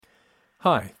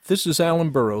Hi, this is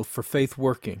Alan Burrow for Faith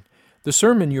Working. The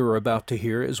sermon you are about to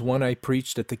hear is one I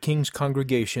preached at the King's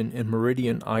Congregation in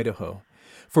Meridian, Idaho.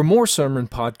 For more sermon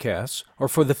podcasts or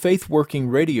for the Faith Working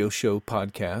radio show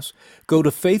podcasts, go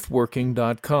to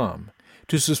faithworking.com.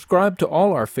 To subscribe to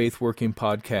all our Faith Working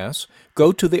podcasts,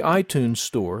 go to the iTunes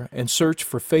store and search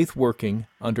for Faith Working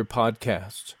under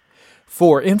podcasts.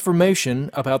 For information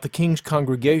about the King's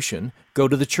Congregation, go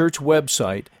to the church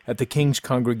website at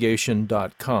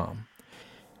thekingscongregation.com.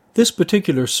 This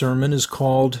particular sermon is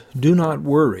called Do Not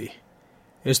Worry.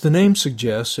 As the name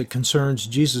suggests, it concerns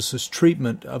Jesus'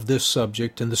 treatment of this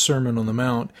subject in the Sermon on the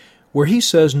Mount, where he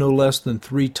says no less than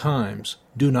 3 times,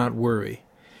 do not worry.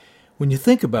 When you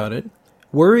think about it,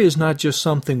 worry is not just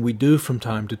something we do from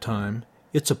time to time.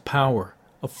 It's a power,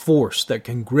 a force that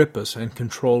can grip us and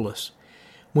control us.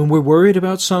 When we're worried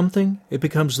about something, it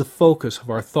becomes the focus of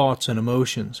our thoughts and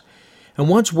emotions. And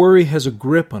once worry has a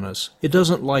grip on us, it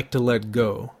doesn't like to let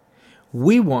go.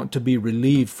 We want to be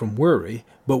relieved from worry,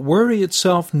 but worry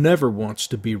itself never wants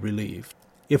to be relieved.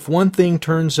 If one thing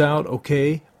turns out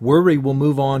okay, worry will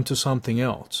move on to something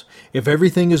else. If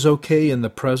everything is okay in the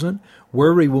present,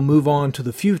 worry will move on to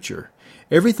the future.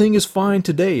 Everything is fine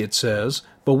today, it says,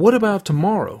 but what about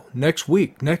tomorrow, next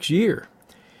week, next year?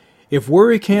 If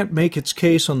worry can't make its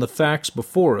case on the facts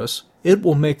before us, it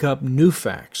will make up new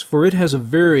facts, for it has a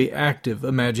very active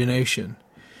imagination.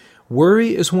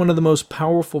 Worry is one of the most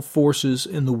powerful forces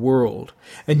in the world,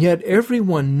 and yet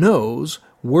everyone knows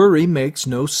worry makes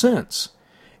no sense.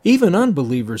 Even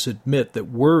unbelievers admit that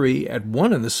worry at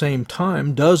one and the same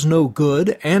time does no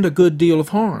good and a good deal of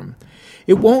harm.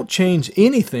 It won't change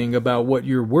anything about what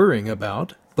you're worrying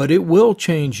about, but it will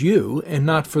change you, and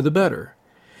not for the better.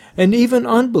 And even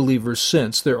unbelievers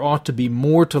sense there ought to be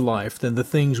more to life than the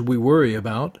things we worry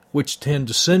about, which tend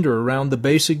to center around the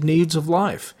basic needs of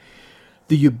life.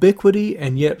 The ubiquity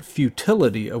and yet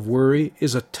futility of worry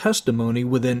is a testimony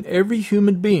within every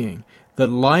human being that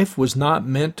life was not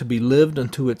meant to be lived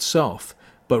unto itself,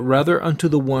 but rather unto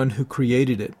the one who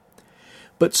created it.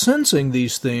 But sensing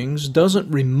these things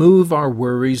doesn't remove our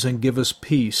worries and give us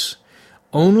peace.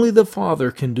 Only the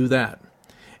Father can do that.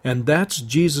 And that's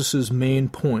Jesus' main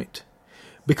point.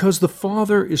 Because the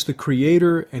Father is the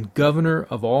creator and governor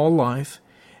of all life,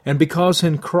 and because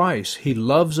in Christ He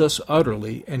loves us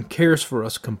utterly and cares for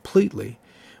us completely,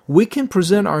 we can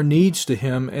present our needs to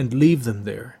Him and leave them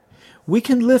there. We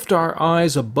can lift our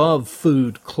eyes above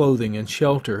food, clothing, and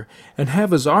shelter, and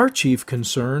have as our chief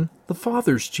concern the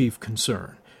Father's chief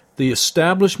concern, the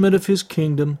establishment of His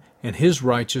kingdom and His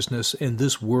righteousness in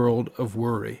this world of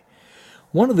worry.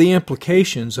 One of the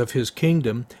implications of His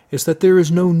kingdom is that there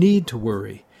is no need to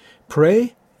worry.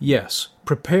 Pray? Yes.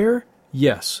 Prepare?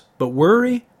 Yes. But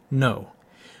worry? No.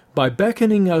 By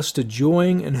beckoning us to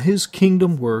join in His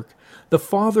kingdom work, the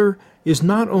Father is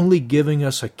not only giving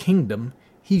us a kingdom,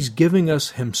 He's giving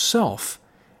us Himself,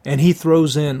 and He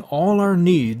throws in all our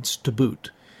needs to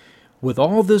boot. With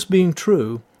all this being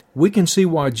true, we can see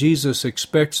why Jesus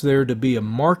expects there to be a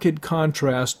marked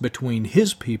contrast between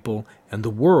His people and the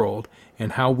world,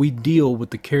 and how we deal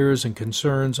with the cares and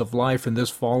concerns of life in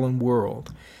this fallen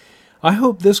world. I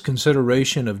hope this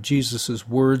consideration of Jesus'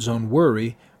 words on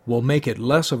worry will make it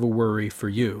less of a worry for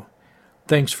you.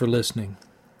 Thanks for listening.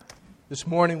 This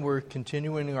morning we're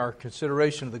continuing our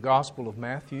consideration of the Gospel of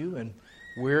Matthew, and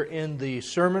we're in the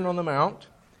Sermon on the Mount,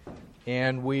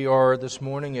 and we are this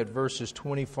morning at verses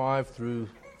 25 through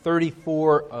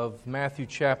 34 of Matthew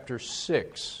chapter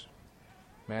 6.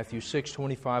 Matthew 6,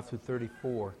 25 through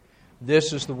 34.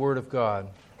 This is the Word of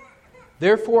God.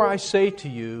 Therefore I say to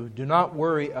you, do not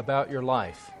worry about your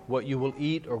life, what you will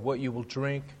eat or what you will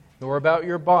drink, nor about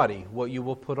your body, what you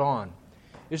will put on.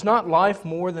 Is not life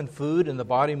more than food, and the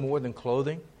body more than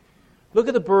clothing? Look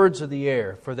at the birds of the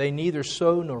air, for they neither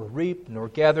sow nor reap nor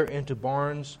gather into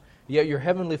barns, yet your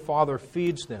heavenly Father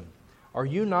feeds them. Are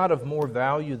you not of more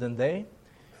value than they?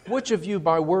 Which of you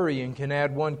by worrying can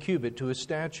add 1 cubit to his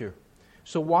stature?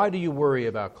 So why do you worry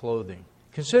about clothing?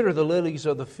 Consider the lilies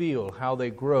of the field, how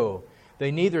they grow. They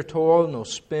neither toil nor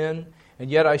spin, and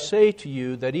yet I say to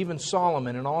you that even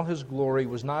Solomon in all his glory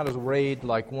was not arrayed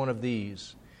like one of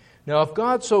these. Now if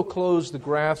God so clothes the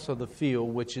grass of the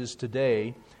field, which is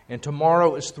today, and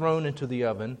tomorrow is thrown into the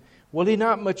oven, will He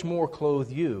not much more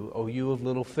clothe you, O you of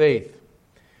little faith?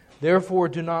 Therefore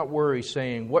do not worry,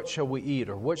 saying, what shall we eat,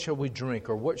 or what shall we drink,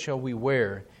 or what shall we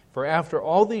wear? For after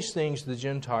all these things the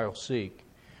Gentiles seek.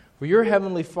 For your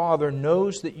heavenly Father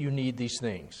knows that you need these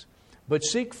things. But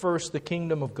seek first the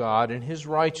kingdom of God and His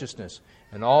righteousness,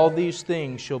 and all these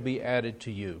things shall be added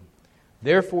to you.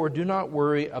 Therefore do not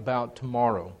worry about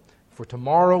tomorrow, for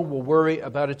tomorrow will worry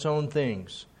about its own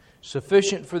things.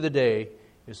 Sufficient for the day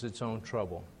is its own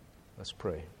trouble. Let's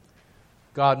pray.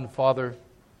 God and Father,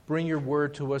 bring your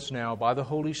word to us now by the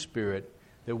Holy Spirit,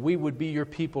 that we would be your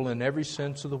people in every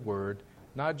sense of the word,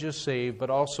 not just saved, but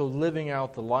also living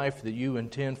out the life that you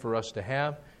intend for us to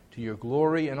have, to your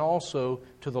glory and also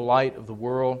to the light of the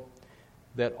world,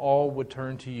 that all would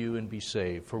turn to you and be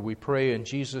saved. For we pray in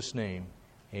Jesus' name,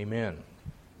 amen.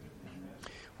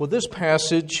 Well, this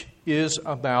passage is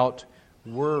about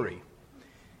worry.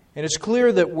 And it's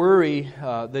clear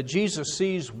that that Jesus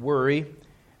sees worry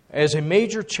as a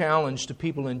major challenge to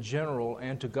people in general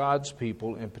and to God's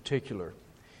people in particular.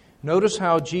 Notice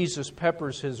how Jesus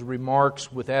peppers his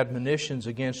remarks with admonitions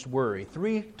against worry.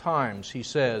 3 times he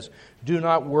says, do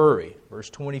not worry.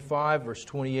 Verse 25, verse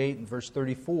 28, and verse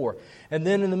 34. And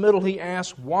then in the middle he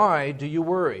asks, why do you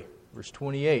worry? Verse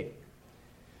 28.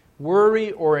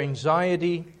 Worry or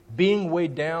anxiety, being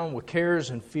weighed down with cares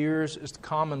and fears, is the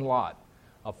common lot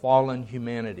of fallen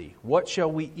humanity. What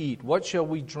shall we eat? What shall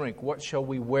we drink? What shall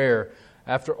we wear?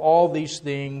 After all these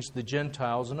things, the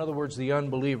Gentiles, in other words, the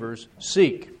unbelievers,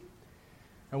 seek.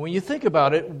 And when you think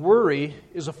about it, worry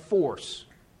is a force.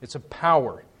 It's a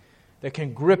power that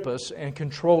can grip us and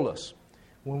control us.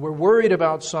 When we're worried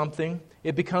about something,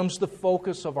 it becomes the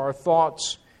focus of our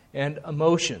thoughts and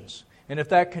emotions. And if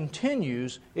that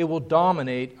continues, it will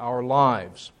dominate our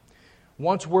lives.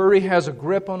 Once worry has a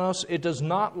grip on us, it does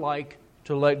not like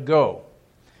to let go.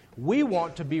 We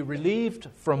want to be relieved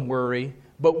from worry,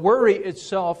 but worry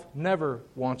itself never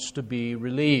wants to be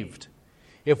relieved.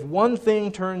 If one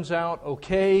thing turns out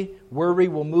okay, worry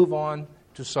will move on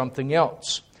to something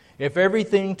else. If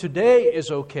everything today is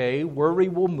okay, worry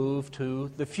will move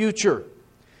to the future.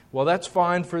 Well, that's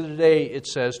fine for today, it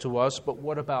says to us, but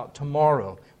what about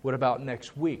tomorrow? What about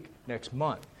next week, next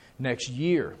month, next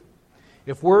year?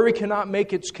 If worry cannot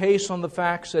make its case on the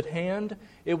facts at hand,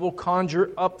 it will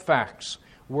conjure up facts.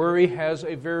 Worry has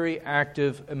a very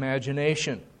active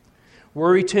imagination.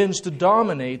 Worry tends to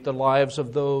dominate the lives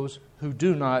of those who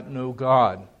do not know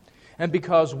God. And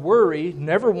because worry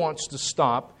never wants to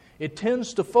stop, it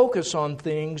tends to focus on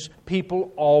things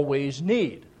people always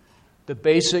need, the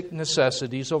basic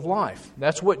necessities of life.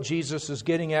 That's what Jesus is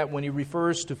getting at when he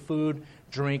refers to food,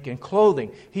 drink, and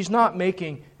clothing. He's not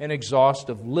making an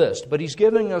exhaustive list, but he's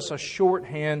giving us a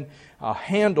shorthand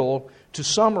handle to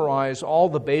summarize all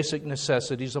the basic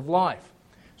necessities of life.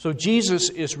 So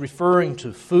Jesus is referring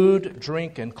to food,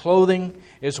 drink, and clothing,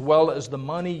 as well as the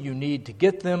money you need to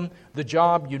get them, the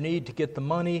job you need to get the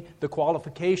money, the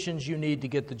qualifications you need to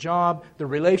get the job, the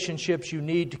relationships you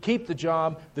need to keep the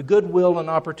job, the goodwill and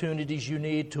opportunities you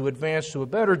need to advance to a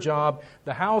better job,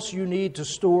 the house you need to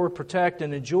store, protect,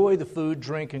 and enjoy the food,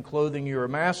 drink, and clothing you're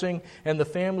amassing, and the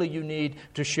family you need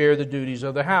to share the duties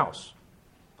of the house.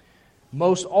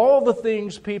 Most all the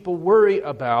things people worry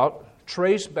about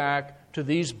trace back to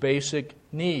these basic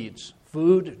needs: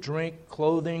 food, drink,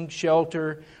 clothing,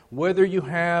 shelter, whether you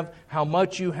have, how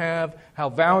much you have, how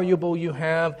valuable you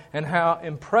have, and how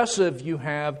impressive you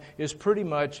have is pretty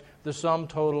much the sum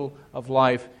total of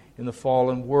life in the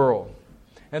fallen world.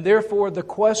 And therefore, the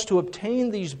quest to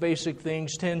obtain these basic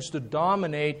things tends to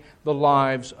dominate the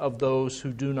lives of those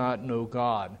who do not know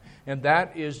God. And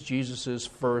that is Jesus'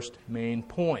 first main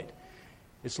point.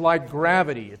 It's like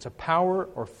gravity. It's a power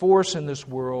or force in this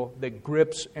world that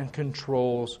grips and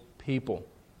controls people.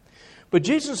 But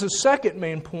Jesus' second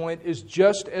main point is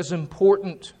just as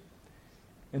important,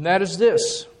 and that is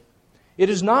this. It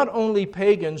is not only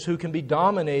pagans who can be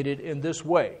dominated in this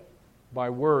way, by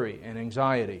worry and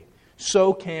anxiety.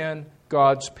 So can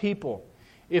God's people.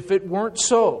 If it weren't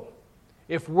so,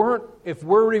 if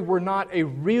worry were not a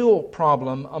real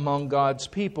problem among God's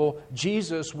people,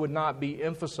 Jesus would not be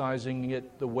emphasizing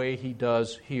it the way he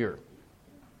does here.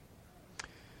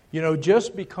 You know,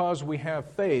 just because we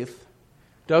have faith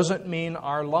doesn't mean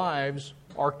our lives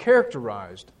are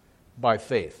characterized by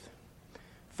faith.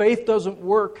 Faith doesn't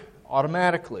work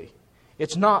automatically.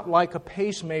 It's not like a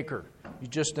pacemaker. You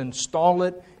just install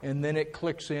it and then it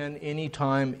clicks in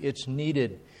anytime it's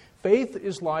needed. Faith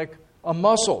is like a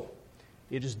muscle.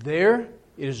 It is there,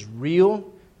 it is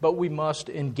real, but we must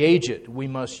engage it. We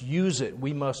must use it.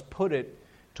 We must put it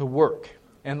to work.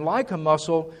 And like a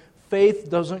muscle, faith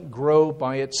doesn't grow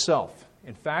by itself.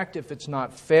 In fact, if it's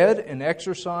not fed and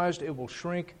exercised, it will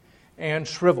shrink and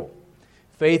shrivel.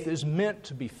 Faith is meant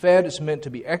to be fed, it's meant to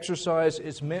be exercised,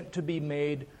 it's meant to be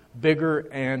made bigger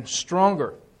and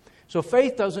stronger. So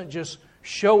faith doesn't just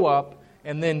show up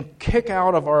and then kick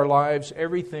out of our lives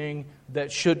everything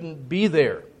that shouldn't be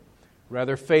there.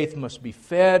 Rather, faith must be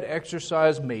fed,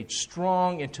 exercised, made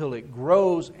strong until it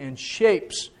grows and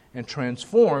shapes and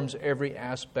transforms every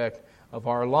aspect of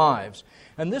our lives.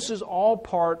 And this is all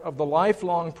part of the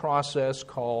lifelong process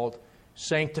called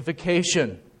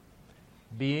sanctification,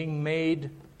 being made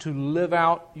to live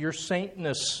out your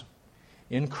saintness.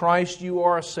 In Christ you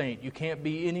are a saint. You can't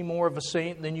be any more of a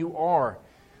saint than you are.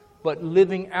 But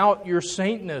living out your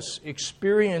saintness,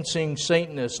 experiencing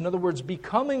saintness, in other words,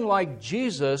 becoming like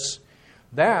Jesus,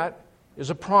 that is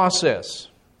a process.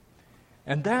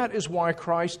 And that is why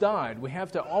Christ died. We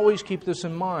have to always keep this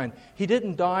in mind. He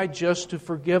didn't die just to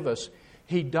forgive us.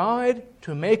 He died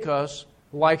to make us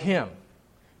like Him.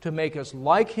 To make us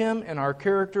like Him in our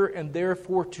character, and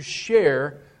therefore to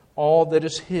share all that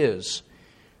is His.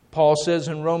 Paul says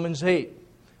in Romans 8,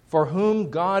 "For whom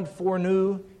God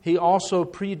foreknew, He also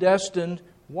predestined,"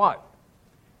 what?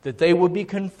 That they would be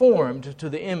conformed to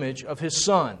the image of His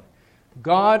Son.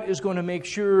 God is going to make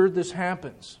sure this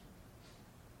happens.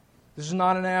 This is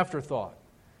not an afterthought.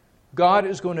 God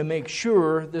is going to make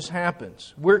sure this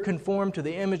happens. We're conformed to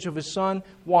the image of His Son.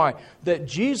 Why? That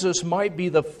Jesus might be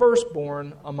the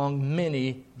firstborn among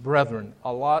many brethren.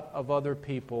 A lot of other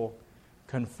people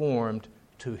conformed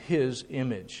to His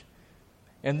image.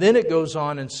 And then it goes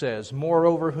on and says,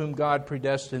 "Moreover, whom God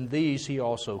predestined, these He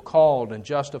also called and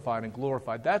justified and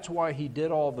glorified." That's why He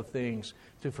did all the things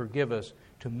to forgive us,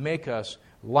 to make us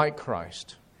like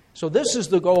Christ. So this is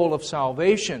the goal of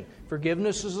salvation.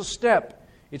 Forgiveness is a step.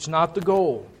 It's not the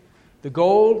goal. The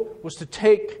goal was to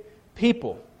take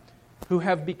people who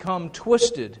have become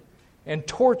twisted and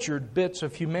tortured bits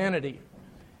of humanity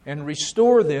and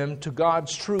restore them to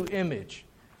God's true image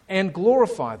and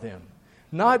glorify them.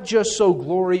 Not just so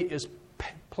glory is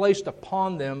placed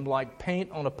upon them like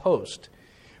paint on a post,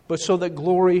 but so that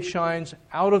glory shines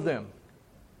out of them.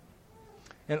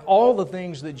 And all the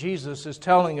things that Jesus is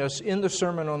telling us in the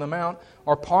Sermon on the Mount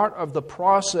are part of the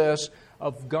process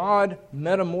of God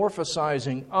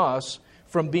metamorphosizing us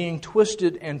from being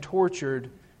twisted and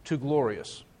tortured to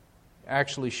glorious,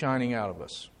 actually shining out of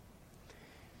us.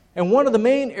 And one of the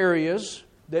main areas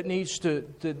that needs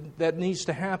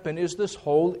to happen is this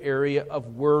whole area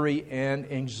of worry and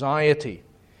anxiety.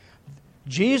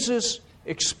 Jesus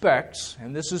expects,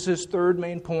 and this is his third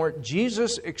main point,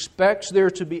 Jesus expects there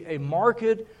to be a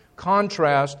marked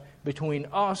contrast between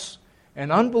us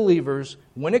and unbelievers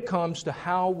when it comes to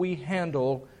how we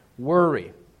handle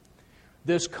worry.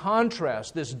 This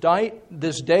contrast, this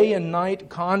day and night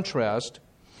contrast,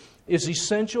 is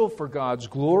essential for God's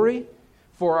glory,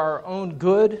 for our own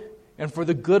good, and for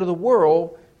the good of the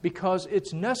world, because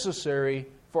it's necessary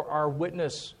for our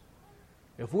witness.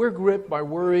 If we're gripped by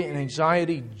worry and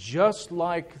anxiety just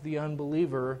like the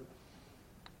unbeliever,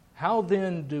 how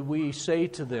then do we say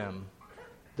to them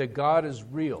that God is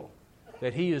real,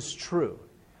 that He is true,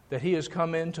 that He has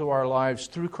come into our lives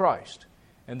through Christ,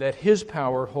 and that His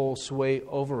power holds sway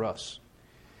over us?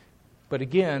 But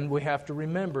again, we have to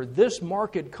remember, this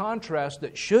marked contrast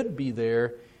that should be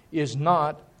there is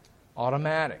not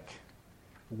automatic.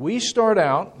 We start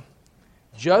out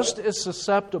just as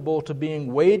susceptible to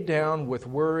being weighed down with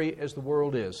worry as the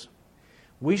world is.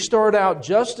 We start out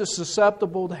just as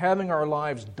susceptible to having our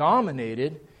lives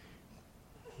dominated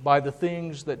by the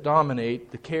things that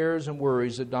dominate, the cares and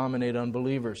worries that dominate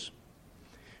unbelievers.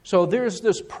 So there's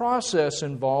this process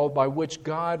involved by which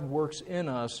God works in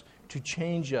us to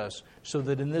change us, so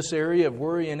that in this area of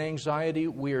worry and anxiety,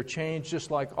 we are changed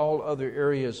just like all other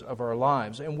areas of our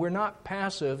lives. And we're not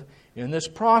passive in this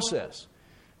process.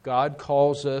 God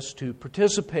calls us to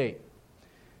participate.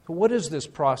 So what is this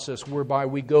process whereby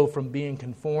we go from being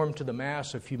conformed to the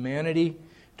mass of humanity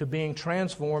to being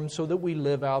transformed so that we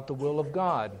live out the will of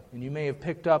God? And you may have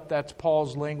picked up that's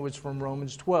Paul's language from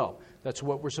Romans 12. That's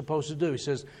what we're supposed to do. He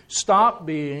says, stop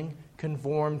being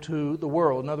conformed to the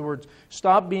world. In other words,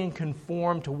 stop being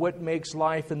conformed to what makes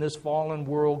life in this fallen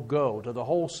world go, to the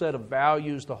whole set of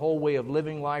values, the whole way of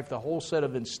living life, the whole set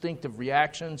of instinctive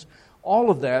reactions,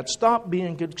 all of that. Stop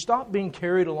being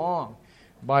carried along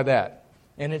by that,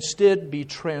 and instead be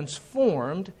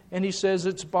transformed. And he says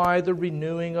it's by the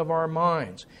renewing of our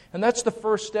minds. And that's the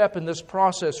first step in this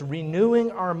process,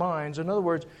 renewing our minds. In other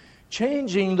words,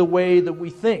 changing the way that we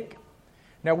think.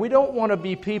 Now, we don't want to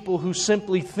be people who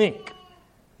simply think.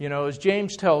 You know, as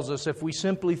James tells us, if we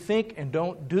simply think and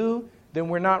don't do, then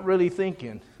we're not really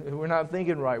thinking. We're not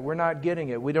thinking right. We're not getting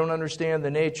it. We don't understand the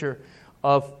nature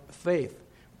of faith.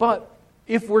 But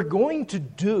if we're going to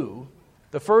do,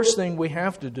 the first thing we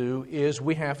have to do is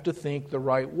we have to think the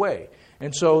right way.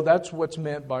 And so that's what's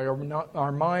meant by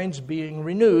our minds being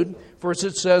renewed. For as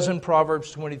it says in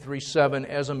Proverbs 23:7,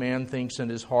 as a man thinks in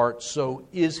his heart, so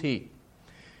is he.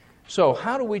 So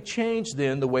how do we change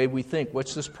then the way we think?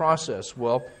 What's this process?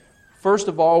 Well, first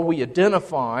of all, we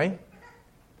identify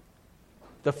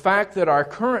the fact that our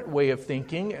current way of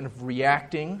thinking and of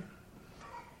reacting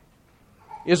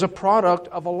is a product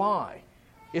of a lie.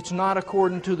 It's not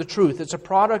according to the truth. It's a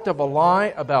product of a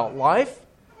lie about life,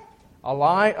 a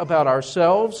lie about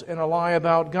ourselves, and a lie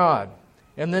about God.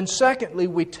 And then secondly,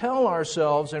 we tell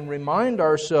ourselves and remind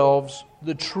ourselves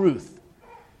the truth.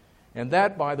 And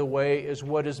that, by the way, is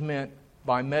what is meant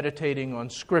by meditating on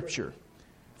Scripture.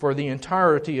 For the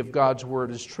entirety of God's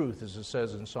Word is truth, as it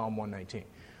says in Psalm 119.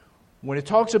 When it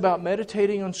talks about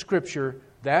meditating on Scripture,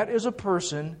 that is a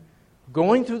person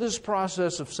going through this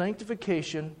process of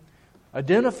sanctification,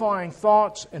 identifying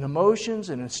thoughts and emotions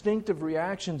and instinctive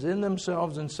reactions in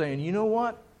themselves and saying, you know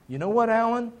what? You know what,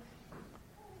 Alan?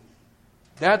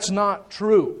 That's not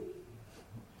true.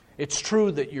 It's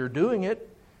true that you're doing it,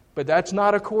 but that's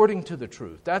not according to the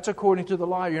truth. That's according to the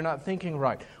lie. You're not thinking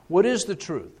right. What is the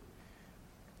truth?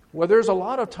 Well, there's a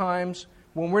lot of times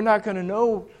when we're not going to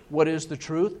know what is the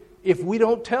truth if we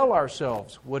don't tell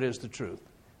ourselves what is the truth.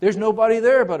 There's nobody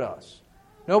there but us.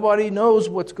 Nobody knows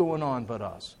what's going on but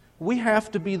us. We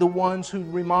have to be the ones who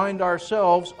remind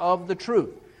ourselves of the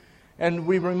truth. And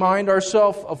we remind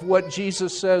ourselves of what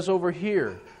Jesus says over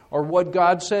here, or what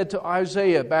God said to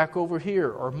Isaiah back over here,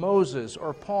 or Moses,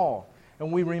 or Paul.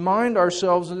 And we remind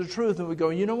ourselves of the truth, and we go,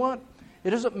 you know what?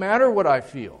 It doesn't matter what I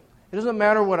feel. It doesn't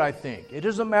matter what I think. It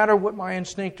doesn't matter what my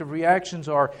instinctive reactions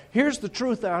are. Here's the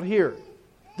truth out here.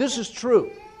 This is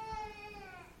true.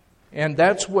 And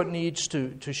that's what needs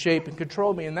to shape and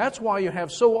control me. And that's why you have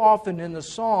so often in the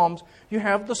Psalms, you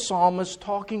have the psalmist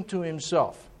talking to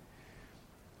himself.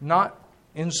 Not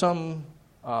in some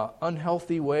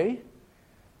unhealthy way,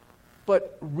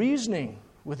 but reasoning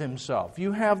with himself.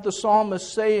 You have the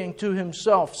psalmist saying to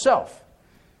himself, Self,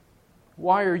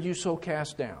 why are you so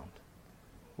cast down?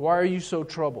 Why are you so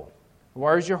troubled?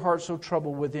 Why is your heart so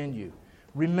troubled within you?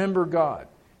 Remember God.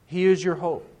 He is your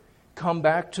hope. Come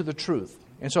back to the truth.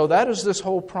 And so that is this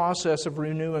whole process of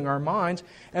renewing our minds.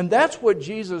 And that's what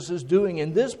Jesus is doing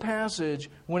in this passage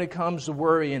when it comes to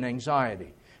worry and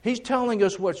anxiety. He's telling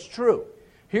us what's true.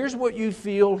 Here's what you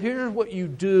feel. Here's what you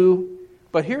do.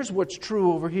 But here's what's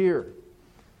true over here.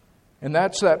 And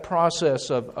that's that process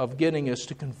of getting us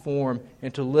to conform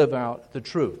and to live out the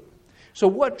truth. So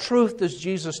what truth does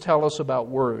Jesus tell us about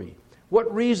worry?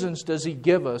 What reasons does He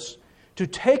give us to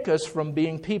take us from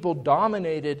being people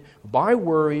dominated by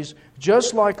worries,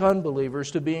 just like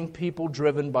unbelievers, to being people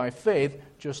driven by faith,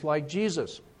 just like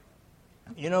Jesus?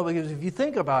 You know, because if you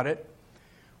think about it,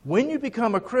 when you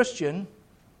become a Christian,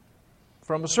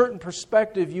 from a certain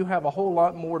perspective, you have a whole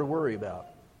lot more to worry about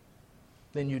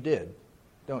than you did,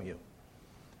 don't you?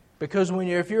 Because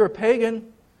if you're a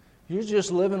pagan, you're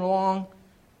just living along,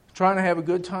 trying to have a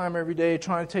good time every day,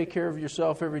 trying to take care of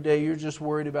yourself every day. You're just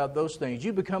worried about those things.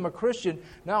 You become a Christian,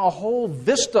 now a whole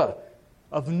vista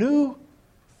of new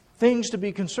things to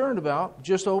be concerned about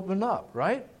just opened up,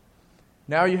 right?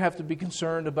 Now you have to be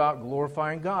concerned about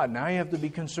glorifying God. Now you have to be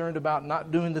concerned about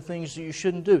not doing the things that you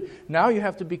shouldn't do. Now you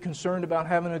have to be concerned about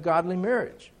having a godly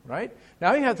marriage, right?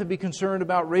 Now you have to be concerned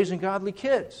about raising godly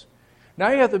kids.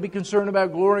 Now you have to be concerned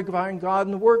about glorifying God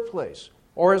in the workplace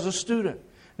or as a student.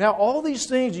 Now, all these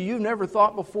things that you've never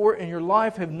thought before in your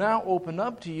life have now opened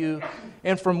up to you.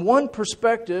 And from one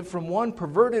perspective, from one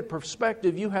perverted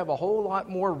perspective, you have a whole lot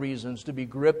more reasons to be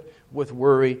gripped with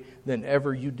worry than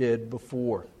ever you did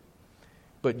before.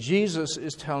 But Jesus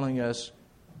is telling us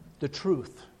the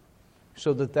truth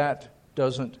so that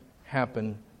doesn't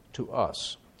happen to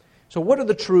us. So what are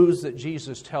the truths that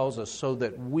Jesus tells us so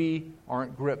that we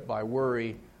aren't gripped by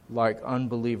worry like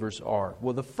unbelievers are?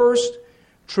 Well, the first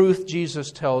truth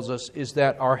Jesus tells us is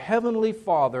that our Heavenly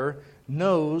Father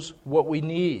knows what we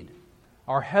need.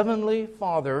 Our Heavenly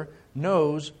Father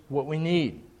knows what we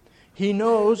need. He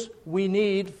knows we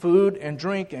need food and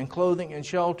drink and clothing and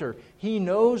shelter. He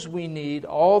knows we need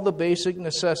all the basic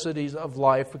necessities of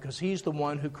life because He's the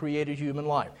one who created human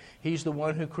life. He's the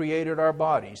one who created our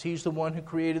bodies. He's the one who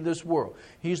created this world.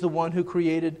 He's the one who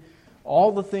created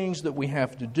all the things that we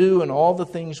have to do and all the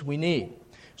things we need.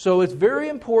 So it's very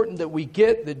important that we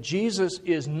get that Jesus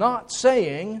is not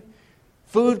saying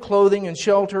food, clothing, and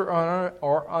shelter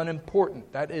are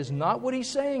unimportant. That is not what He's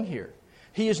saying here.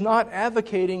 He is not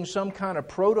advocating some kind of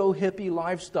proto-hippie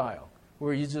lifestyle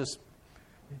where you just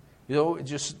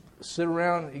sit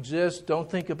around, exist,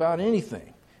 don't think about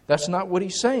anything. That's not what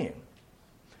He's saying.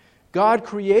 God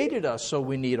created us so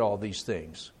we need all these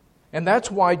things. And that's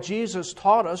why Jesus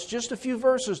taught us just a few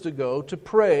verses ago to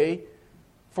pray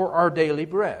for our daily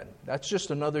bread. That's just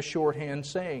another shorthand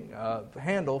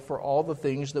handle for all the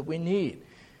things that we need.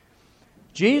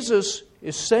 Jesus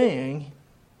is saying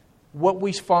what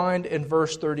we find in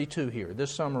verse 32 here.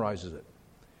 This summarizes it.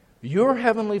 Your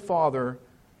Heavenly Father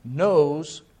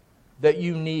knows that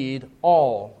you need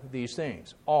all these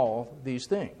things. All these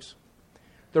things.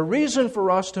 The reason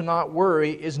for us to not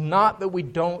worry is not that we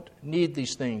don't need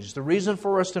these things. The reason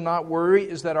for us to not worry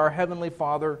is that our Heavenly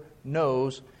Father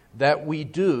knows that we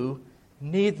do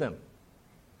need them.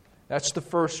 That's the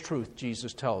first truth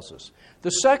Jesus tells us. The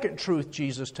second truth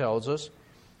Jesus tells us,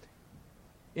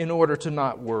 in order to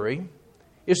not worry,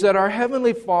 is that our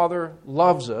Heavenly Father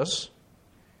loves us,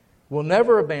 will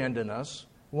never abandon us,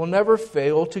 will never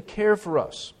fail to care for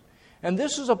us. And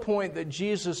this is a point that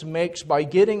Jesus makes by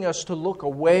getting us to look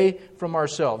away from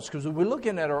ourselves. Because when we're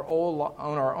looking at our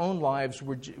own lives,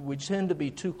 we tend to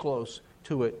be too close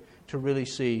to it to really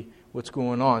see what's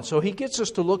going on. So He gets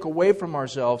us to look away from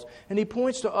ourselves, and He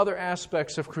points to other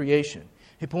aspects of creation.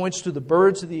 He points to the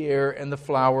birds of the air and the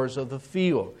flowers of the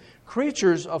field,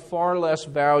 creatures of far less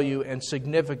value and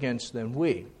significance than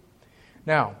we.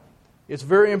 Now, it's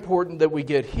very important that we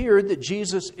get here that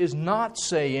Jesus is not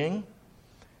saying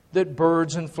that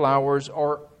birds and flowers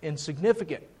are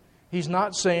insignificant. He's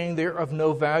not saying they're of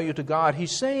no value to God.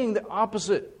 He's saying the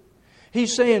opposite.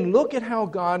 He's saying, look at how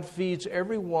God feeds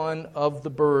every one of the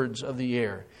birds of the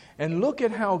air. And look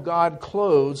at how God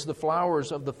clothes the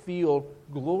flowers of the field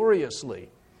gloriously.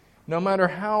 No matter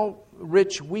how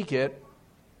rich we get,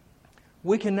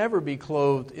 we can never be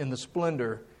clothed in the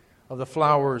splendor of the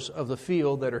flowers of the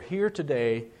field that are here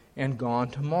today and gone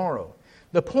tomorrow.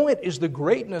 The point is the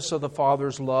greatness of the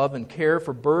Father's love and care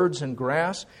for birds and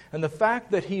grass, and the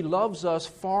fact that He loves us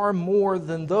far more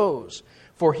than those.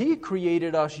 For He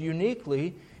created us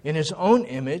uniquely in His own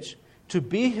image to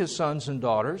be His sons and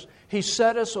daughters. He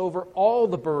set us over all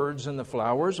the birds and the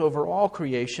flowers, over all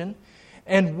creation.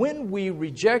 And when we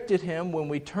rejected Him, when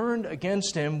we turned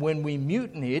against Him, when we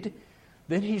mutinied,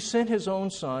 then He sent His own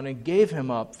Son and gave Him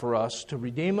up for us to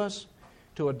redeem us,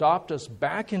 to adopt us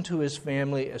back into His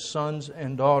family as sons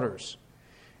and daughters.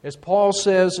 As Paul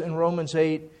says in Romans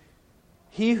 8,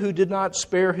 He who did not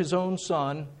spare His own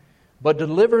Son, but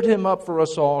delivered Him up for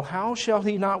us all, how shall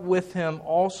He not with Him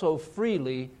also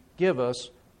freely give us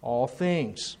all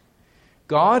things?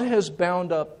 God has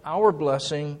bound up our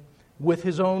blessing with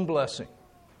His own blessing.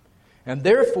 And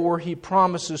therefore He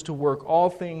promises to work all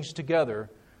things together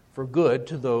for good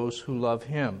to those who love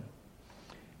Him.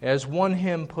 As one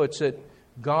hymn puts it,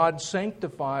 God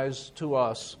sanctifies to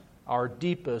us our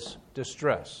deepest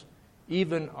distress.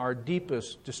 Even our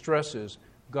deepest distresses,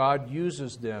 God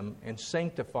uses them and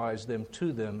sanctifies them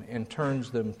to them and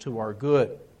turns them to our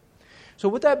good. So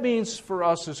what that means for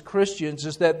us as Christians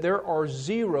is that there are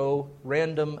zero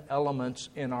random elements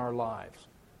in our lives.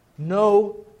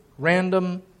 No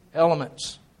random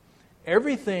elements.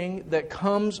 Everything that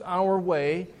comes our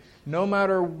way, no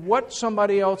matter what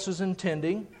somebody else is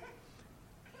intending.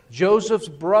 Joseph's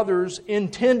brothers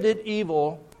intended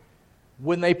evil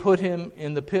when they put him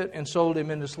in the pit and sold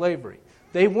him into slavery.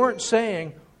 They weren't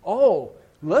saying, oh,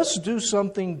 let's do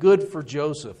something good for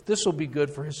Joseph. This will be good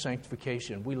for his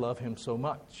sanctification. We love him so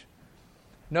much.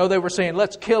 No, they were saying,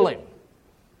 let's kill him.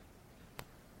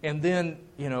 And then,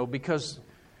 because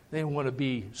they want to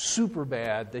be super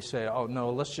bad, they say, oh,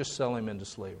 no, let's just sell him into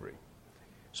slavery.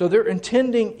 So they're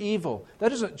intending evil. That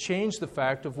doesn't change the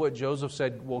fact of what Joseph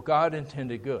said, well, God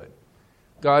intended good.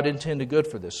 God intended good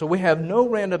for this. So we have no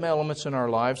random elements in our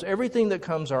lives. Everything that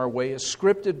comes our way is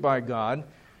scripted by God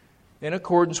in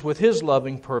accordance with His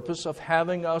loving purpose of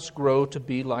having us grow to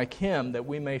be like Him, that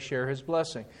we may share His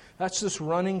blessing. That's this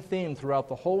running theme throughout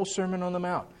the whole Sermon on the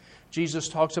Mount. Jesus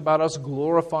talks about us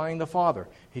glorifying the Father.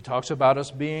 He talks about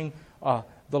us being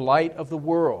the light of the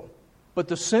world. But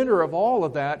the center of all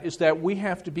of that is that we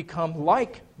have to become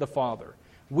like the Father.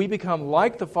 We become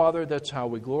like the Father, that's how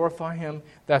we glorify Him.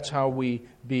 That's how we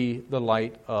be the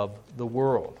light of the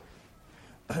world.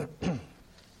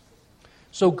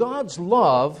 So God's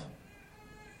love,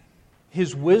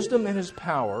 His wisdom and His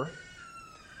power,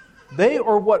 they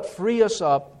are what free us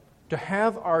up to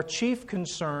have our chief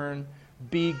concern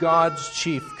be God's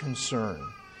chief concern,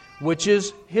 which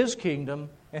is His kingdom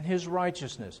and His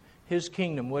righteousness. His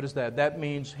kingdom, what is that? That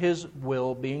means His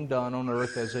will being done on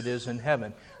earth as it is in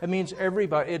heaven. It means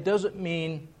everybody. It doesn't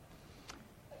mean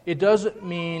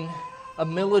a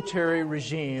military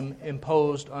regime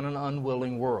imposed on an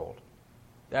unwilling world.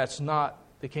 That's not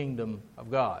the kingdom of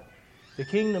God. The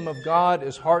kingdom of God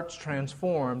is hearts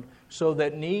transformed so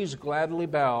that knees gladly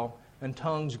bow and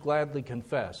tongues gladly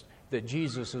confess that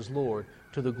Jesus is Lord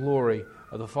to the glory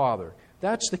of the Father.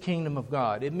 That's the kingdom of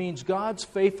God. It means God's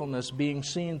faithfulness being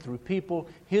seen through people,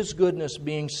 His goodness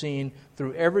being seen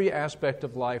through every aspect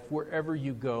of life, wherever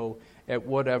you go, at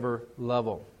whatever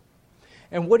level.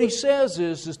 And what he says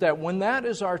is that when that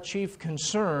is our chief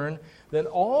concern, then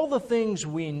all the things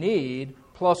we need,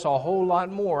 plus a whole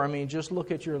lot more, I mean, just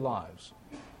look at your lives.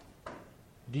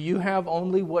 Do you have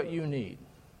only what you need?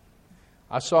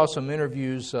 I saw some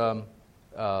interviews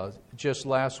just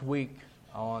last week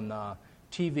on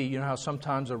TV. You know how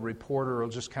sometimes a reporter will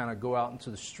just kind of go out into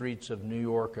the streets of New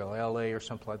York or L.A. or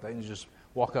something like that and just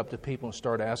walk up to people and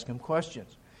start asking them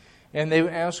questions. And they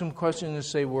ask them questions and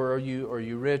say, well, are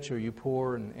you rich? Are you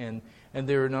poor? And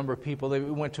there are a number of people. They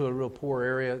went to a real poor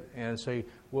area and say,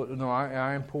 well, no,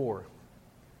 I am poor.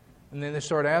 And then they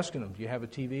start asking them, do you have a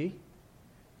TV?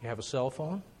 You have a cell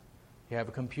phone? You have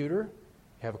a computer?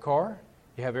 You have a car?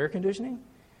 You have air conditioning?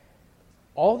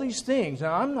 All these things.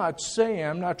 Now, I'm not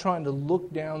trying to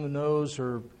look down the nose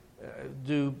or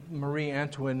do Marie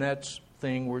Antoinette's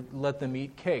thing where let them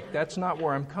eat cake. That's not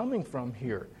where I'm coming from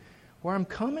here. Where I'm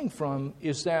coming from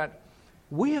is that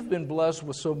we have been blessed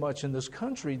with so much in this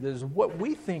country that is what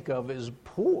we think of as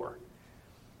poor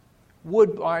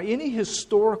would, by any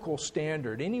historical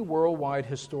standard, any worldwide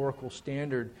historical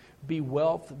standard, be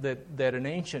wealth that an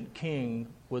ancient king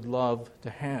would love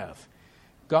to have.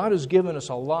 God has given us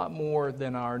a lot more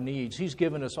than our needs. He's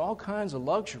given us all kinds of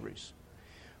luxuries.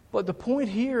 But the point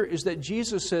here is that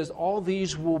Jesus says all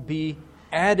these will be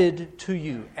added to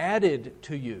you, added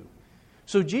to you.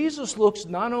 So Jesus looks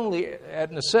not only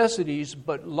at necessities,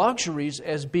 but luxuries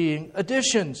as being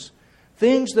additions,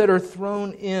 things that are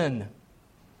thrown in.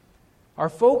 Our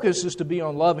focus is to be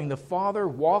on loving the Father,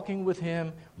 walking with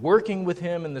Him, working with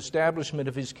Him in the establishment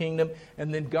of His kingdom,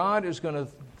 and then God is going to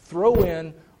throw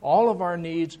in all of our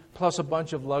needs plus a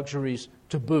bunch of luxuries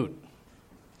to boot.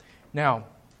 Now,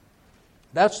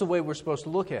 that's the way we're supposed to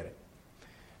look at it.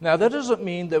 Now, that doesn't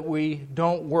mean that we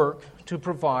don't work to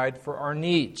provide for our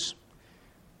needs.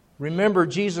 Remember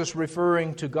Jesus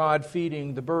referring to God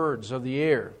feeding the birds of the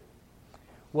air.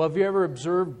 Well, have you ever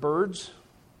observed birds?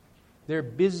 They're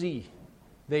busy.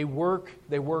 They work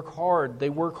hard. They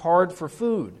work hard for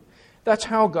food. That's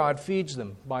how God feeds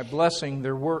them, by blessing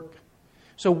their work.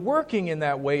 So working in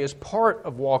that way is part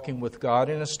of walking with God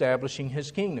and establishing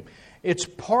His kingdom. It's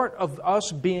part of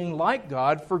us being like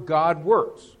God, for God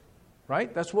works.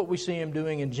 Right? That's what we see Him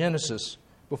doing in Genesis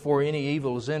before any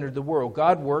evil has entered the world.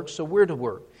 God works, so we're to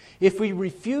work. If we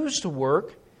refuse to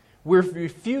work, we're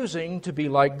refusing to be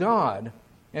like God.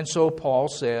 And so Paul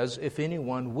says, if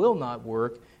anyone will not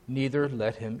work, neither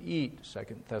let him eat. 2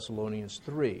 Thessalonians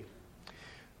 3.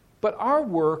 But our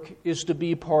work is to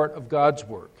be part of God's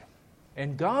work.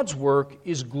 And God's work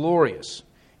is glorious.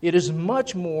 It is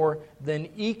much more than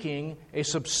eking a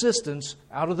subsistence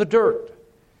out of the dirt.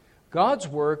 God's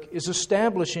work is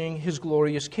establishing His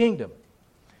glorious kingdom.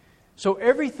 So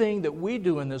everything that we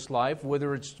do in this life,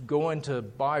 whether it's going to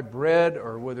buy bread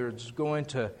or whether it's going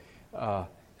to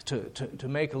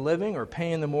make a living or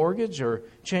paying the mortgage or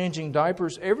changing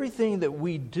diapers, everything that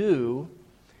we do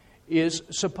is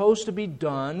supposed to be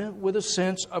done with a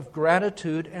sense of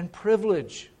gratitude and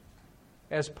privilege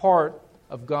as part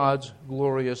of God's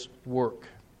glorious work.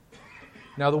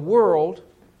 Now, the world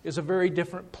is a very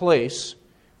different place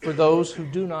for those who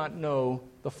do not know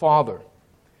the Father.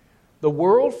 The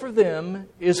world for them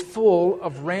is full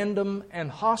of random and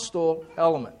hostile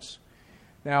elements.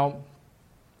 Now,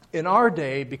 in our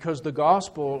day, because the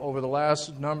gospel over the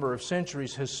last number of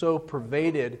centuries has so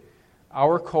pervaded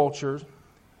our culture,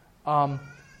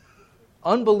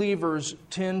 unbelievers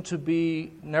tend to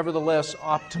be nevertheless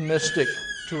optimistic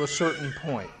to a certain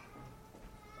point.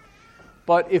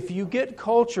 But if you get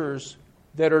cultures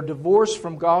that are divorced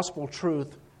from gospel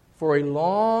truth for a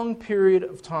long period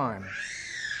of time,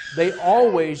 they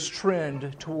always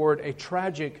trend toward a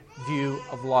tragic view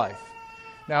of life.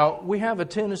 Now, we have a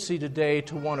tendency today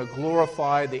to want to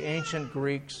glorify the ancient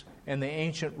Greeks and the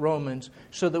ancient Romans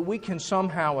so that we can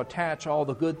somehow attach all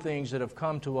the good things that have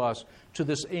come to us to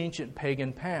this ancient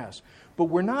pagan past. But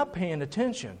we're not paying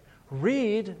attention.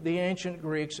 Read the ancient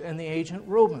Greeks and the ancient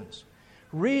Romans.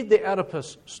 Read the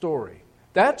Oedipus story.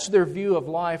 That's their view of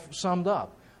life summed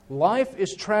up. Life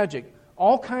is tragic.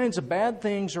 All kinds of bad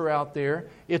things are out there.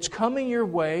 It's coming your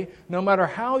way. No matter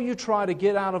how you try to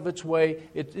get out of its way,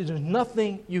 there's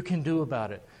nothing you can do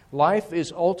about it. Life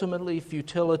is ultimately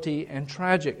futility and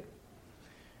tragic.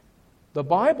 The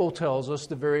Bible tells us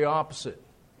the very opposite.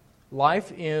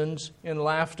 Life ends in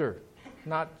laughter.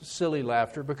 Not silly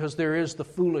laughter, because there is the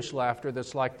foolish laughter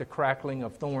that's like the crackling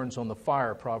of thorns on the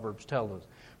fire, Proverbs tells us.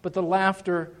 But the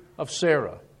laughter of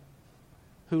Sarah,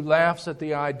 who laughs at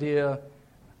the idea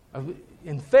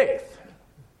in faith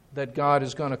that God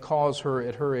is going to cause her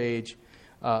at her age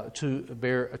to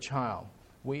bear a child.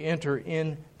 we enter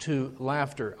into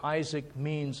laughter. Isaac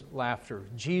means laughter.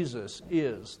 Jesus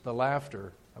is the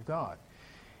laughter of God.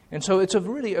 And so it's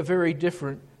really a very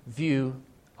different view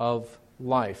of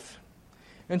life.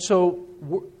 And so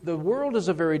the world is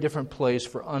a very different place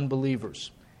for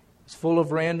unbelievers. It's full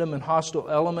of random and hostile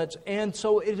elements, and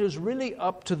so it is really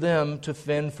up to them to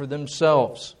fend for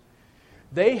themselves.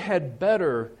 They had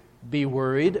better be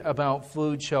worried about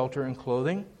food, shelter, and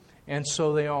clothing, and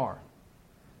so they are.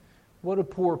 What do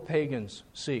poor pagans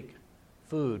seek?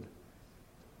 Food,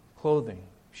 clothing,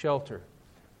 shelter.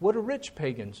 What do rich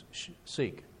pagans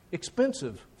seek?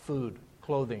 Expensive food,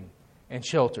 clothing, and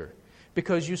shelter.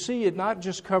 Because you see, it not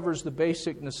just covers the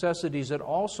basic necessities, it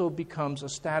also becomes a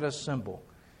status symbol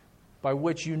by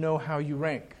which you know how you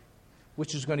rank,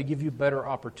 which is going to give you better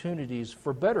opportunities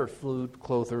for better food,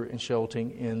 clothing, and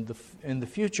sheltering in the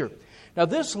future. Now,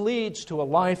 this leads to a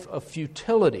life of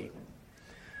futility.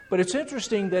 But it's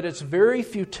interesting that its very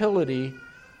futility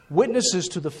witnesses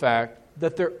to the fact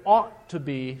that there ought to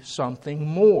be something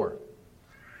more.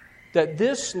 That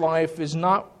this life is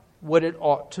not what it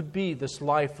ought to be, this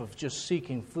life of just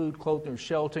seeking food, clothing,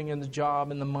 sheltering, and the job,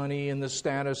 and the money, and the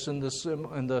status, and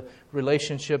the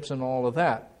relationships, and all of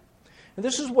that. And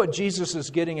this is what Jesus is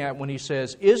getting at when he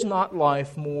says, "Is not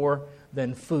life more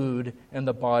than food, and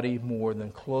the body more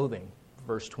than clothing?"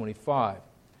 Verse 25.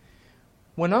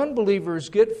 When unbelievers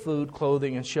get food,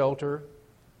 clothing, and shelter,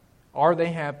 are they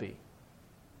happy?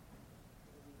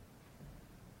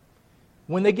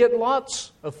 When they get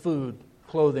lots of food,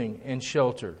 clothing, and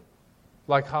shelter,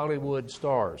 like Hollywood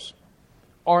stars,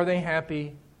 are they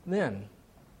happy then?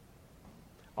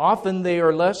 Often they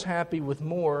are less happy with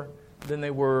more than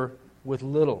they were with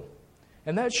little.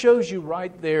 And that shows you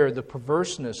right there the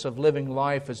perverseness of living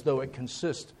life as though it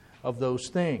consists of those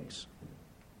things.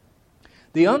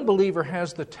 The unbeliever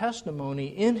has the testimony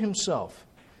in himself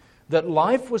that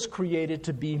life was created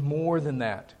to be more than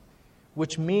that,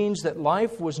 which means that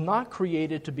life was not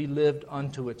created to be lived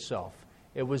unto itself.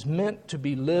 It was meant to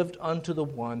be lived unto the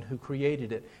one who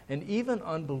created it. And even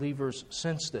unbelievers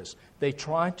sense this. They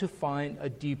try to find a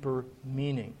deeper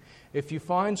meaning. If you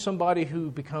find somebody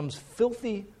who becomes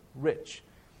filthy rich,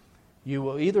 you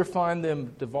will either find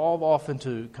them devolve off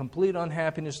into complete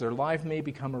unhappiness, their life may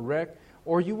become a wreck,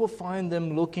 or you will find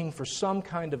them looking for some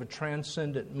kind of a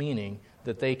transcendent meaning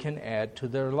that they can add to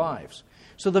their lives.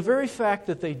 So the very fact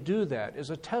that they do that is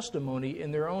a testimony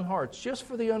in their own hearts, just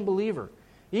for the unbeliever,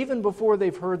 even before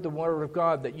they've heard the Word of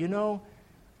God, that,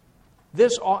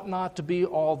 this ought not to be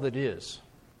all that is.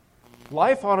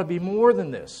 Life ought to be more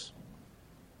than this.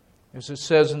 As it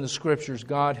says in the Scriptures,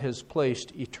 God has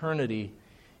placed eternity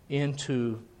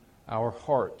into our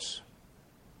hearts.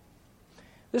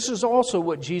 This is also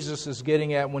what Jesus is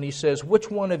getting at when he says,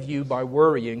 "Which one of you by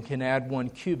worrying can add 1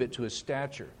 cubit to his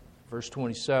stature?" Verse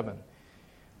 27.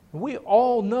 We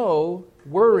all know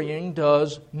worrying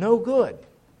does no good.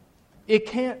 It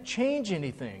can't change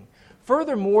anything.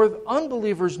 Furthermore,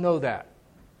 unbelievers know that.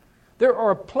 There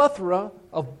are a plethora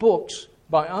of books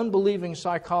by unbelieving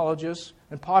psychologists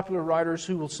and popular writers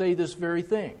who will say this very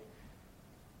thing.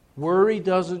 Worry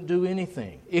doesn't do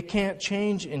anything. It can't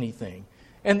change anything.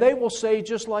 And they will say,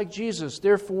 just like Jesus,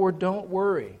 therefore don't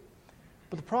worry.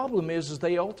 But the problem is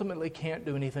they ultimately can't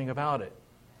do anything about it.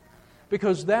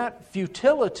 Because that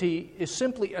futility is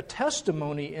simply a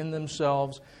testimony in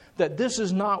themselves that this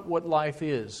is not what life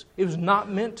is. It was not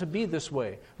meant to be this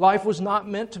way. Life was not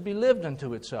meant to be lived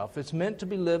unto itself. It's meant to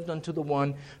be lived unto the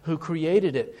one who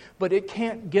created it. But it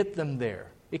can't get them there.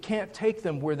 It can't take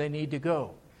them where they need to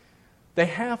go. They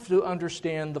have to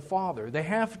understand the Father. They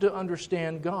have to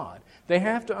understand God. They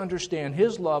have to understand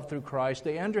His love through Christ.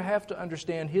 They have to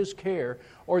understand His care,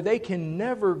 or they can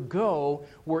never go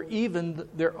where even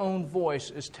their own voice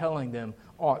is telling them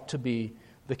ought to be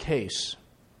the case.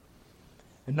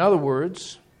 In other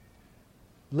words,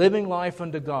 living life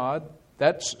unto God,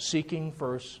 that's seeking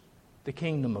first the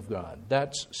kingdom of God.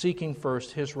 That's seeking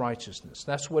first His righteousness.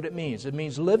 That's what it means. It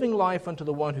means living life unto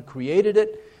the one who created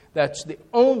it. That's the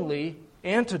only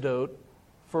antidote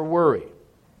for worry.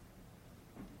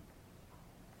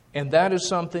 And that is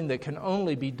something that can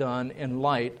only be done in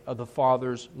light of the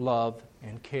Father's love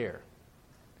and care.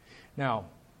 Now,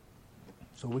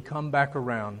 so we come back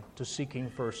around to seeking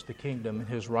first the kingdom and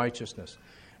His righteousness.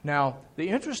 Now, the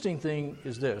interesting thing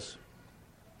is this.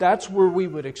 That's where we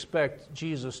would expect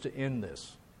Jesus to end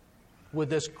this. With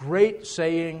this great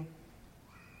saying,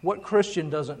 what Christian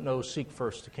doesn't know seek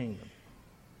first the kingdom?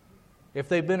 If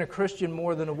they've been a Christian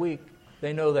more than a week,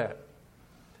 they know that.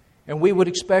 And we would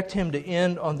expect Him to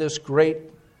end on this great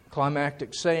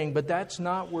climactic saying, but that's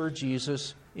not where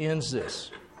Jesus ends this.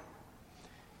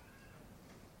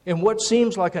 In what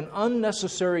seems like an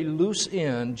unnecessary loose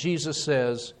end, Jesus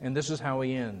says, and this is how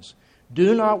he ends,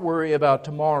 "Do not worry about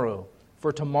tomorrow,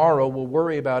 for tomorrow will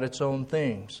worry about its own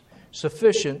things.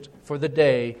 Sufficient for the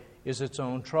day is its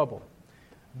own trouble."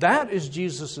 That is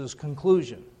Jesus'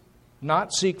 conclusion,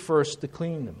 not seek first the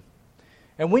kingdom.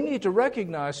 And we need to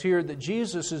recognize here that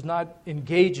Jesus is not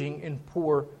engaging in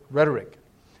poor rhetoric.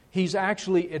 He's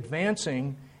actually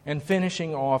advancing and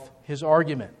finishing off his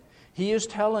argument. He is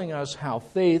telling us how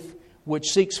faith,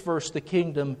 which seeks first the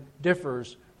kingdom,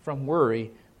 differs from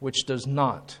worry, which does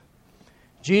not.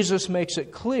 Jesus makes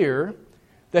it clear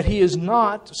that he is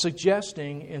not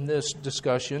suggesting in this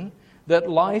discussion that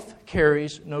life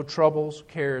carries no troubles,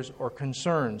 cares, or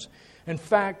concerns. In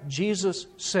fact, Jesus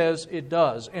says it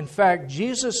does. In fact,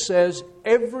 Jesus says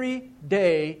every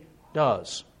day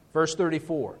does. Verse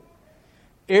 34.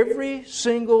 Every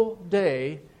single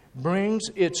day brings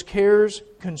its cares,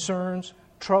 concerns,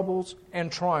 troubles,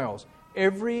 and trials.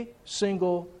 Every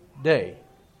single day.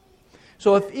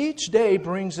 So if each day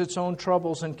brings its own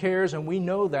troubles and cares, and we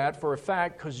know that for a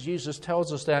fact because Jesus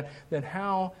tells us that, then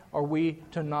how are we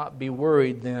to not be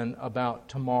worried then about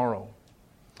tomorrow?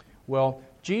 Well,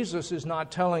 Jesus is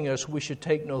not telling us we should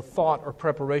take no thought or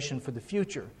preparation for the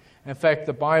future. In fact,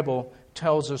 the Bible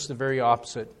tells us the very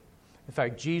opposite. In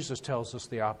fact, Jesus tells us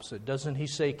the opposite. Doesn't he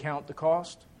say count the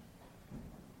cost?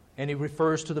 And he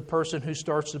refers to the person who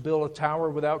starts to build a tower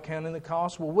without counting the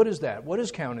cost. Well, what is that? What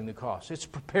is counting the cost? It's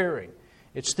preparing.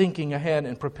 It's thinking ahead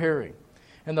and preparing.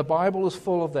 And the Bible is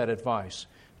full of that advice.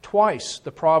 Twice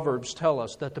the Proverbs tell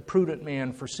us that the prudent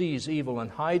man foresees evil and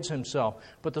hides himself,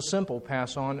 but the simple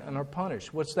pass on and are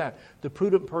punished. What's that? The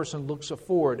prudent person looks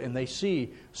forward and they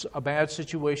see a bad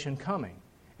situation coming,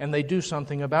 and they do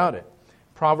something about it.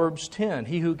 Proverbs 10,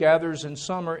 he who gathers in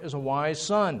summer is a wise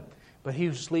son, but he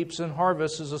who sleeps in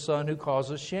harvest is a son who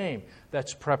causes shame.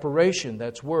 That's preparation,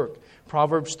 that's work.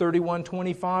 Proverbs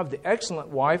 31:25, the excellent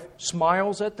wife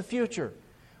smiles at the future.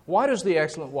 Why does the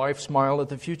excellent wife smile at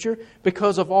the future?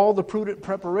 Because of all the prudent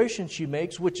preparation she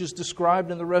makes, which is described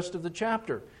in the rest of the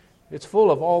chapter. It's full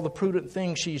of all the prudent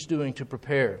things she's doing to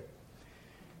prepare.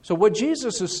 So what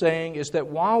Jesus is saying is that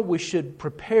while we should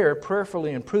prepare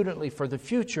prayerfully and prudently for the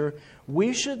future,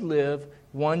 we should live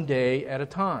one day at a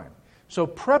time. So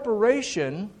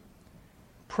preparation,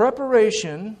 prudent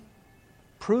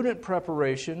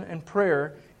preparation and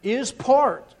prayer is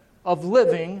part of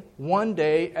living one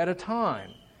day at a time.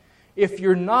 If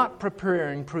you're not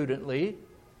preparing prudently,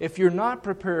 if you're not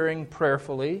preparing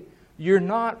prayerfully, you're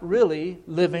not really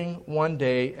living one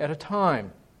day at a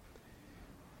time.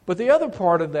 But the other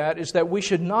part of that is that we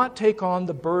should not take on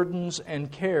the burdens and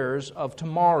cares of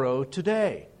tomorrow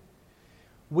today.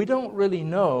 We don't really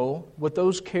know what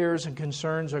those cares and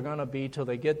concerns are going to be till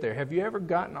they get there. Have you ever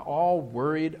gotten all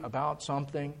worried about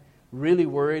something, really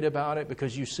worried about it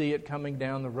because you see it coming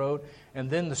down the road, and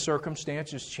then the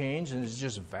circumstances change and it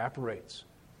just evaporates?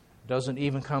 Doesn't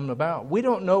even come about. We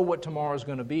don't know what tomorrow is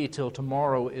going to be till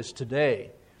tomorrow is today.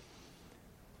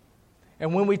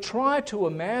 And when we try to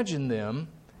imagine them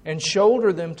and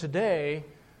shoulder them today,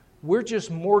 we're just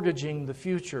mortgaging the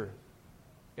future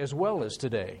as well as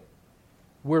today.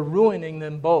 We're ruining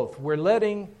them both. We're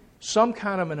letting some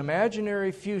kind of an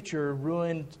imaginary future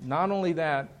ruin not only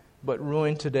that, but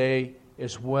ruin today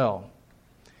as well.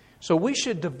 So we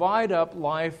should divide up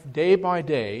life day by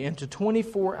day into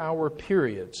 24-hour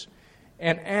periods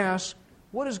and ask,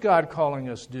 what is God calling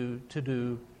us to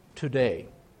do today?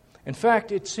 In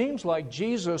fact, it seems like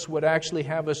Jesus would actually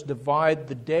have us divide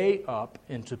the day up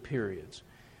into periods.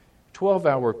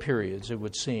 12-hour periods, it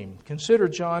would seem. Consider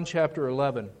John chapter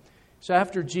 11. So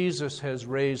after Jesus has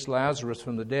raised Lazarus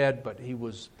from the dead, but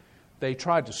they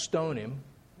tried to stone him,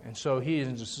 and so he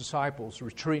and his disciples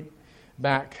retreat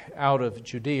back out of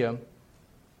Judea.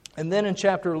 And then in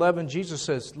chapter 11, Jesus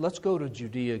says, let's go to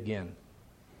Judea again.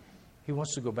 He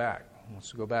wants to go back. He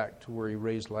wants to go back to where he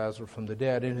raised Lazarus from the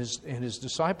dead. And his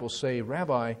disciples say,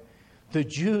 Rabbi, the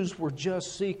Jews were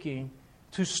just seeking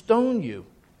to stone you.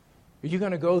 Are you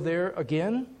going to go there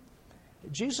again?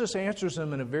 Jesus answers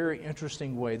them in a very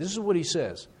interesting way. This is what he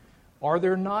says. Are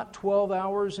there not 12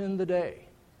 hours in the day?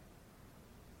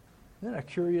 Isn't that a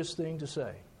curious thing to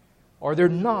say? Are there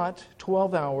not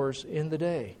 12 hours in the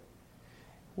day?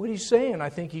 What he's saying, I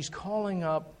think he's calling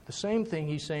up the same thing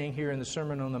he's saying here in the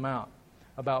Sermon on the Mount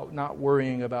about not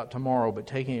worrying about tomorrow, but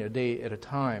taking it a day at a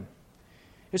time.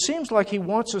 It seems like he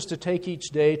wants us to take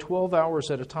each day 12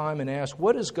 hours at a time and ask,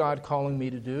 what is God calling me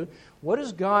to do? What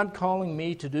is God calling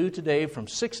me to do today from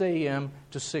 6 a.m.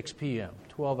 to 6 p.m.,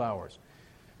 12 hours?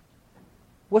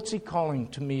 What's he calling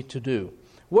to me to do?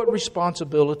 What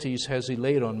responsibilities has he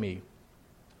laid on me?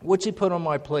 What's He put on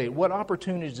my plate? What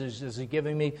opportunities is He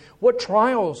giving me? What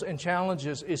trials and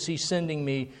challenges is He sending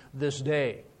me this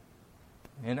day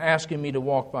and asking me to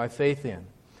walk by faith in?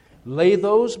 Lay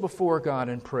those before God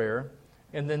in prayer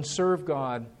and then serve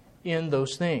God in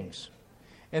those things.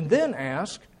 And then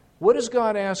ask, what is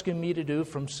God asking me to do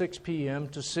from 6 p.m.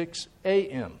 to 6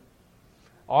 a.m.?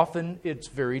 Often it's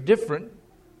very different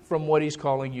from what He's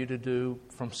calling you to do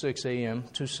from 6 a.m.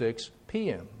 to 6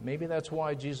 p.m. Maybe that's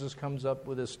why Jesus comes up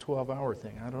with this 12-hour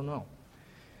thing. I don't know.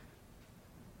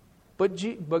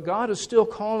 But God is still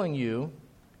calling you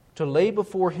to lay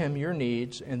before Him your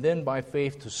needs and then by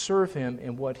faith to serve Him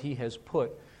in what He has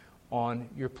put on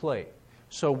your plate.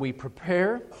 So we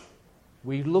prepare,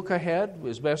 we look ahead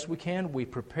as best we can, we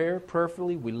prepare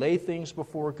prayerfully, we lay things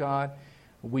before God.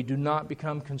 We do not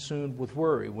become consumed with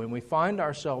worry. When we find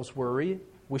ourselves worried,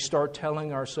 we start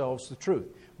telling ourselves the truth.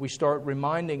 We start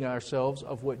reminding ourselves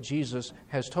of what Jesus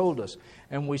has told us.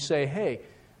 And we say, hey,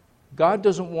 God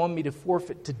doesn't want me to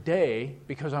forfeit today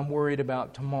because I'm worried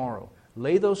about tomorrow.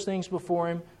 Lay those things before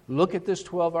Him. Look at this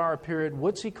 12-hour period.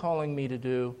 What's He calling me to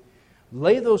do?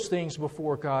 Lay those things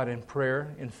before God in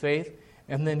prayer, in faith,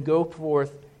 and then go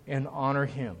forth and honor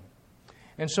Him.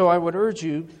 And so I would urge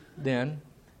you then,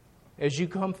 as you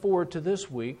come forward to this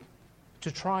week,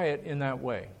 to try it in that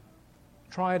way.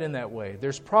 Try it in that way.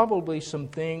 There's probably some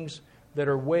things that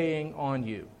are weighing on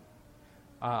you.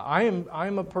 I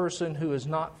am a person who is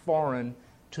not foreign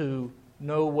to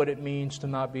know what it means to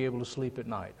not be able to sleep at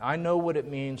night. I know what it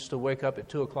means to wake up at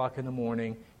 2 o'clock in the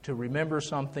morning, to remember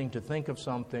something, to think of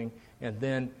something, and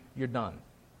then you're done.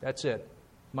 That's it.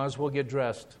 Might as well get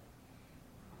dressed,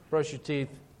 brush your teeth,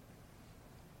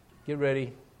 get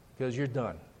ready, because you're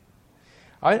done.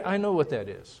 I know what that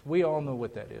is. We all know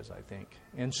what that is, I think.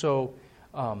 And so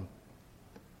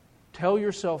tell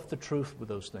yourself the truth with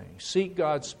those things. Seek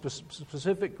God's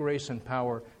specific grace and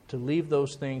power to leave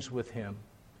those things with Him.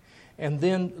 And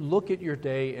then look at your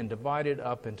day and divide it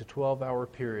up into 12-hour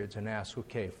periods and ask,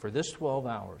 okay, for this 12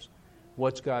 hours,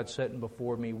 what's God setting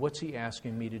before me? What's He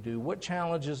asking me to do? What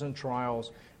challenges and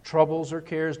trials, troubles or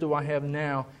cares do I have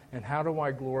now? And how do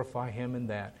I glorify Him in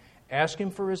that? Ask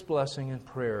Him for His blessing in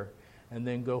prayer and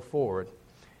then go forward.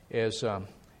 As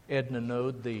Edna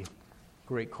Node, the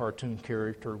great cartoon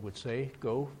character, would say,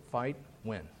 go, fight,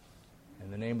 win. In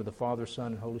the name of the Father, Son,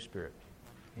 and Holy Spirit.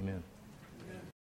 Amen.